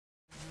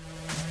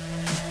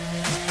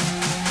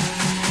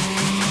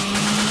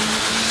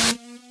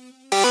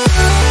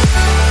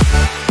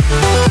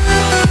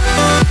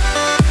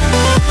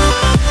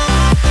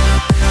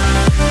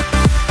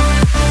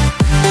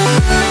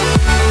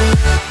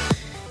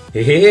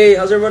Hey,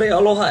 how's everybody?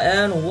 Aloha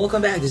and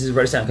welcome back. This is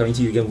Bruddah Sam coming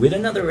to you again with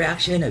another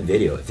reaction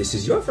video. If this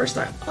is your first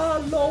time,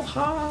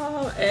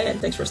 aloha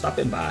and thanks for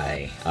stopping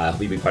by. I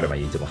hope you be part of my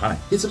YouTube ohana.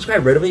 Hit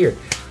subscribe right over here.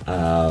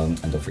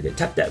 And don't forget,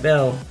 tap that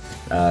bell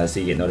so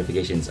you get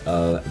notifications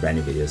of brand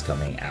new videos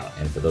coming out.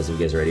 And for those of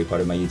you guys already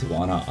part of my YouTube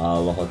ohana,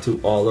 aloha to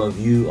all of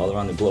you all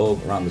around the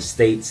globe, around the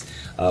states,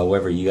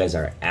 wherever you guys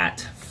are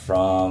at,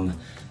 from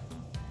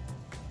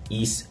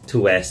east to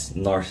west,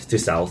 north to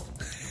south.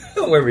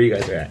 Wherever you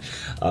guys are at.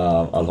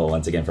 Aloha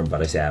once again from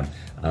Bruddah Sam.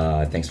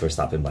 Thanks for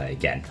stopping by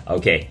again.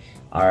 Okay,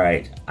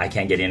 alright. I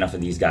can't get enough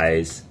of these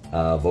guys.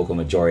 Vocal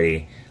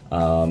majority.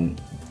 I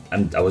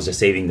was just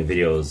saving the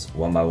videos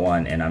one by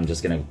one and I'm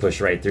just gonna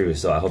push right through.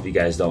 So I hope you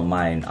guys don't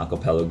mind a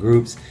cappella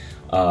groups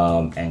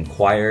and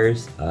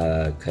choirs,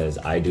 because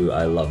I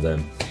love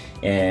them.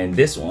 And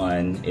this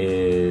one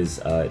is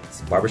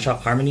it's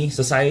Barbershop Harmony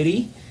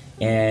Society.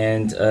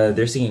 And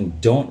they're singing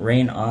 "Don't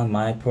Rain on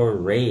My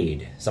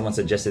Parade." Someone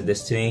suggested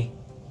this to me.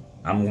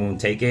 I'm gonna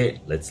take it.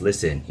 Let's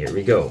listen. Here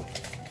we go.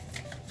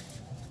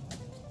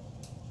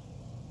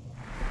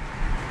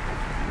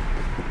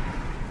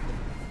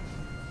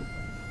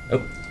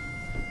 Oh,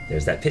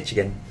 there's that pitch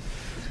again.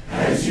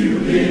 As you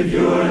live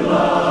your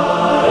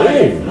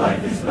life,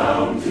 life is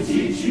bound to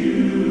teach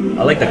you.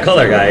 I like the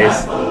color,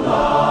 guys.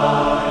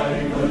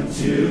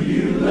 Until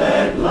you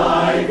let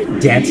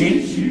life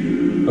dancing.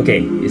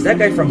 Okay, is that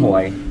guy from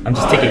Hawaii? I'm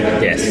just taking a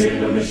guess.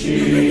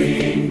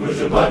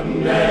 Push a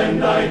button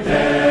and I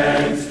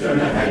dance, turn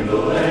a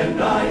handle and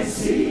I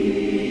see.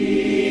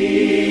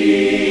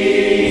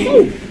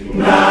 Ooh.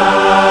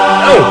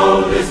 Now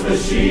this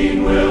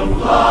machine will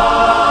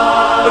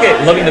fly.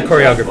 Okay, loving the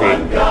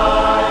choreography.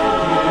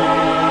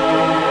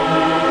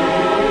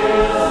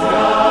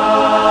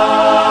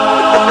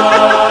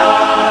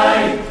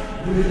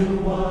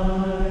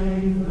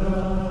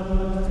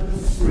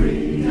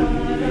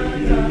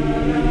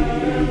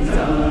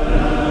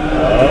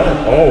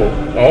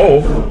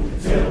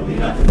 Tell me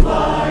not to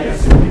fly, I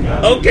simply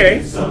got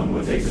okay.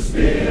 Someone takes a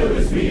spill,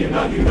 it's me and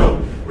now you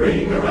know.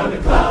 Bring around the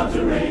cloud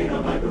to rain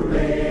on my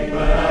parade.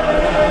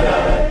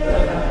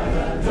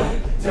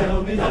 Don't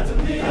tell me not to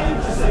leave,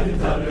 just say it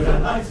louder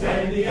than I'm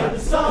standing at the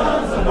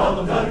stars and all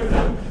of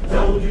them.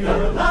 Told you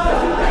you're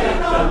allowed to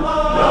rain on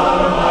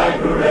my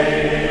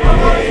parade.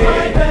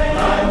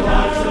 I'll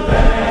march the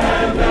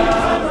band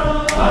down,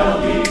 I'll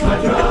beat my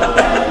drum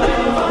and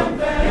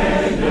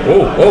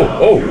Oh.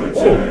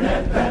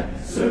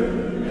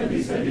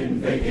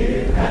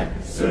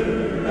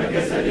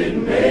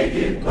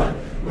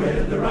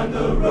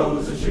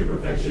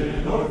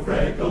 perfection, or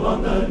freckle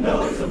on the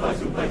nose of life's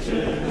complexion,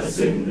 a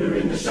cinder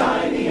in the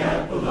shiny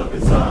apple of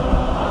its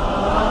eye.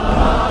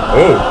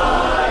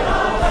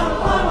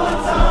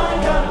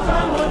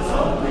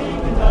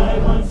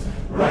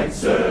 Right,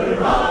 sir,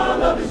 our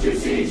love is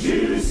juicy,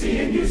 juicy,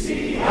 and you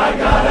see, I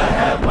gotta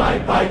have my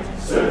bite,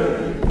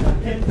 sir.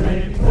 Get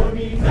ready for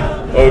me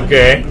now.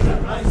 Okay.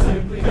 I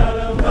simply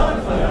gotta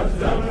run, my arms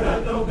down,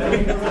 got no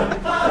bang, don't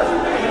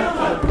rain on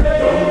my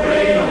parade,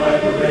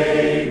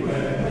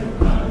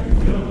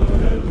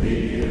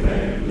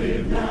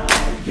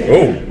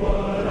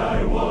 what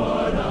I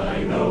want,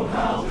 I know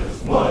how.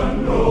 Just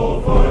one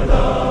roll for the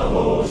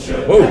whole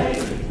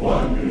shebang.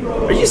 One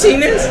roll. Are you seeing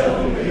this?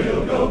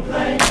 We'll go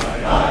playing.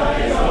 My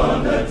eyes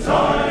on the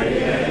target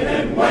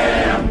and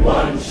wham!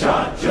 One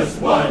shot, just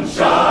one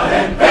shot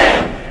and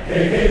bam!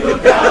 Hey,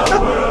 look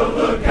out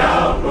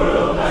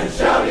world, I'm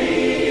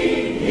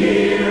shouting.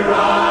 Here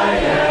I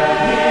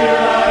am.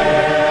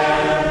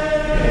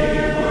 Hey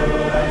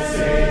world, I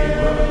say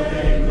world,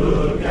 hey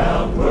look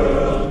out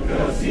world,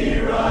 'cause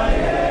here I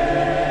am.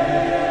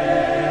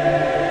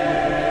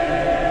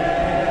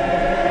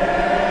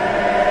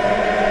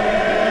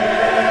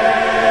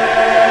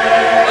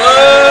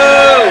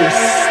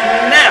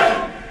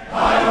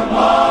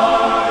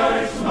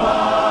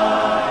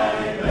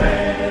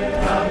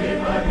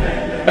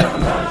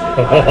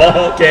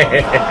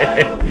 Okay.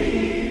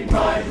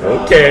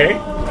 Okay.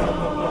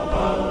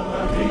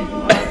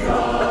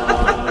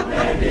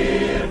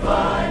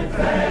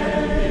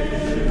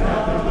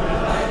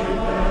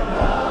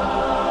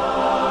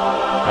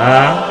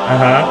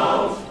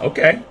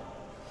 Okay.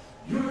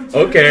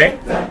 Okay.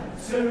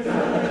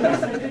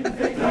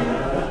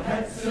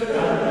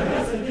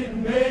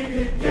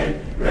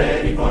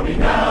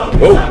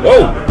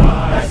 Oh.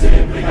 I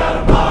simply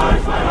gotta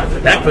march, my heart's a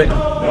backflip.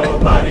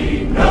 Nobody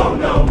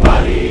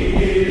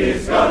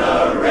is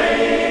gonna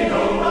rain. No,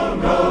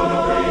 to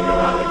bring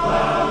around the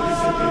cloud. You're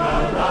simply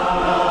not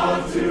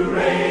allowed to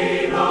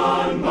rain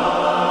on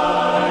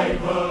my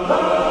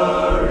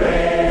parade.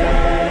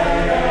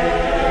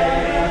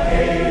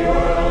 Hey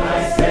world, I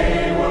say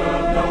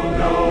world, no,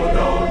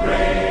 don't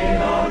rain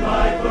on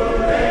my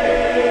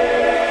parade.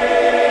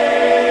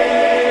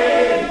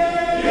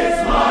 It's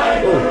my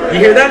parade. You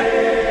hear that?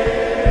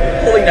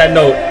 Pulling that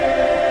note.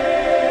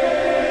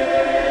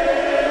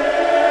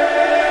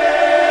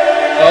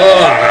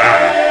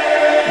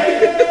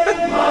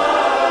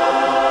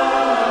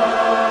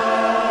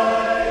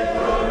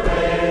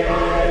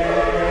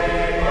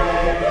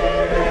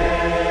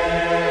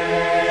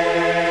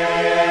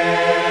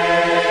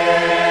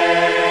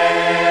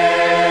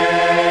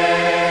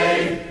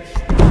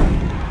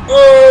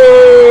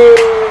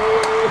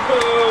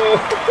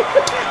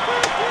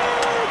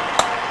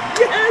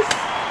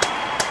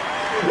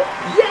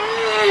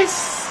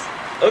 Yes!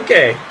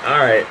 Okay,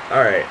 alright.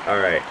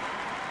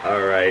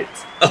 Okay.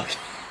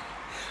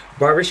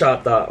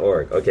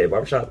 Barbershop.org. Okay,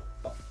 barbershop.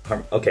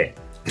 Okay.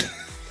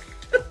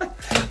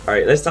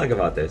 Alright, let's talk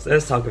about this.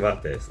 Let's talk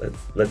about this.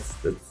 Let's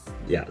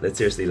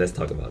seriously, let's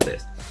talk about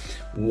this.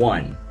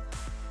 1,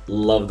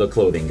 love the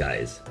clothing,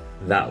 guys.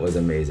 That was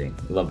amazing.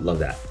 Love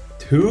that.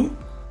 2,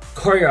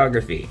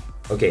 choreography.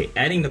 Okay,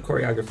 adding the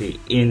choreography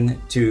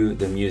into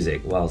the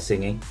music while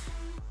singing.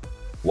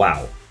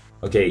 Wow.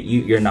 Okay,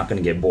 you're not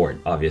gonna get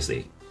bored,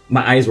 obviously.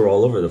 My eyes were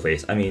all over the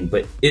place. I mean,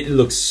 but it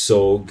looks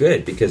so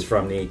good because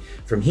from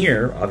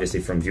here,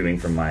 obviously from viewing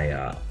from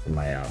my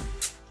my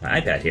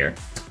iPad here.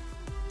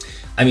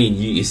 I mean,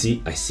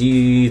 I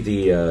see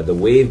the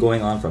wave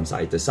going on from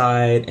side to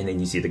side, and then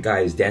you see the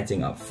guys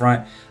dancing up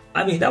front.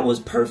 I mean, that was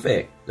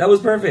perfect. That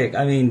was perfect.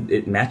 I mean,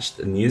 it matched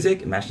the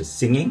music, it matched the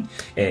singing,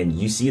 and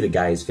you see the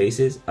guys'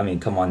 faces. I mean,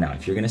 come on now.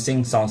 If you're gonna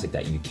sing songs like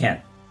that, you can't,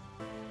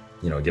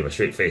 give a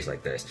straight face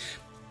like this.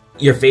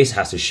 Your face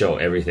has to show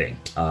everything.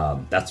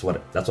 That's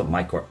what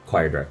my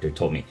choir director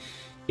told me.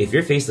 If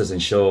your face doesn't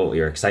show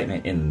your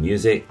excitement in the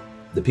music,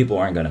 the people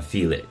aren't gonna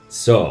feel it.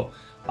 So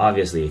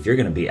obviously, if you're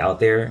gonna be out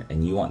there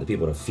and you want the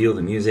people to feel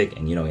the music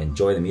and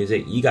enjoy the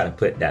music, you gotta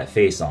put that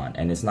face on,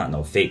 and it's not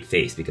no fake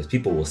face because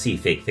people will see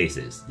fake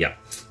faces. Yeah,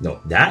 no,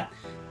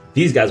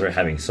 these guys were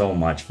having so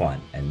much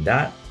fun, and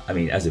that, I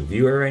mean, as a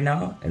viewer right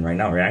now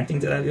reacting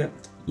to that,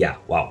 yeah,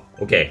 wow,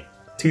 okay,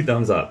 2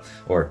 thumbs up,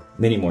 or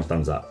many more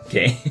thumbs up,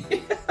 okay?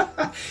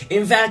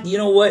 In fact, you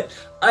know what?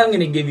 I'm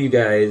gonna give you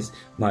guys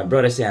my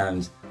Bruddah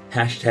Sam's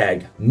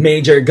hashtag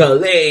Major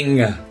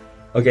Galing.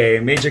 Okay,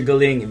 Major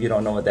Galing, if you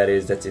don't know what that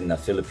is, that's in the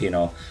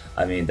Filipino.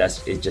 I mean,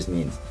 it just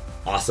means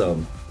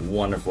awesome,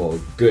 wonderful,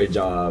 good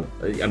job.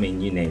 I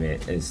mean, you name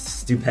it. It's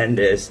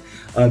stupendous,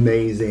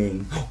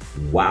 amazing,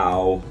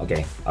 wow.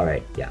 Okay, all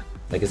right, yeah.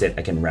 Like I said,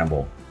 I can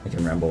ramble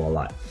a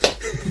lot.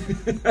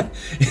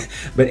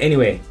 But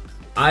anyway,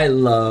 I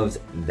loved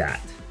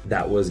that.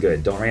 That was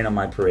good. Don't Rain on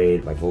My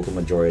Parade by Vocal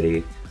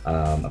Majority.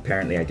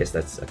 Apparently, I guess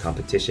that's a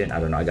competition. I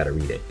don't know, I gotta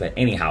read it. But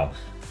anyhow,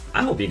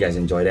 I hope you guys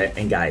enjoyed it.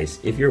 And guys,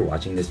 if you're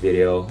watching this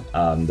video,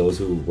 those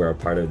who were a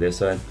part of this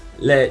one,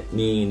 let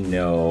me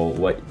know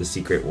what the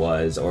secret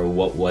was, or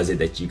what was it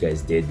that you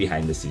guys did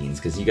behind the scenes,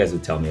 because you guys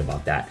would tell me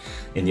about that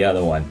in the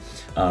other one.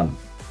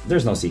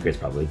 There's no secrets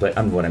probably, but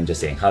what I'm just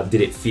saying, how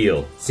did it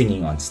feel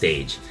singing on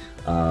stage?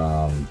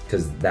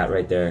 Because that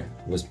right there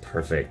was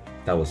perfect.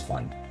 That was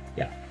fun.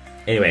 Yeah.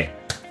 Anyway,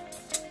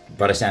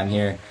 Bruddah Sam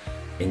here.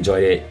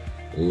 Enjoyed it.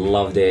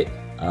 Loved it.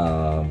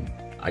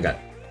 I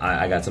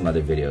got some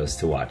other videos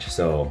to watch,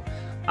 so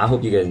I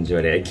hope you guys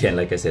enjoyed it. Again,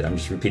 like I said, I'm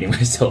just repeating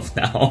myself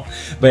now.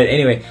 But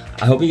anyway,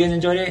 I hope you guys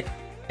enjoyed it,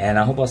 and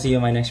I hope I'll see you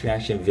in my next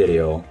reaction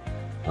video.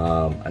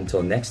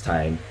 Until next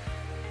time,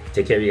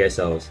 take care of you guys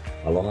selves.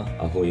 Aloha,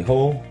 ahoy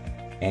ho,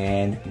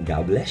 and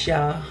God bless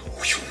ya.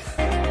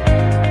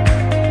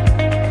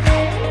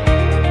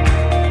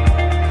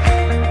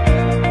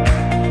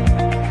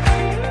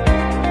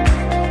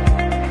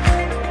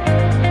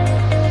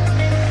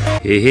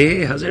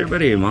 Hey, how's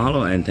everybody?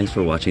 Mahalo, and thanks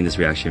for watching this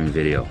reaction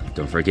video.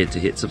 Don't forget to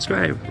hit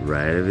subscribe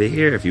right over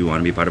here if you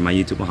want to be part of my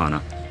YouTube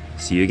ohana.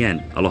 See you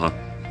again.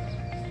 Aloha.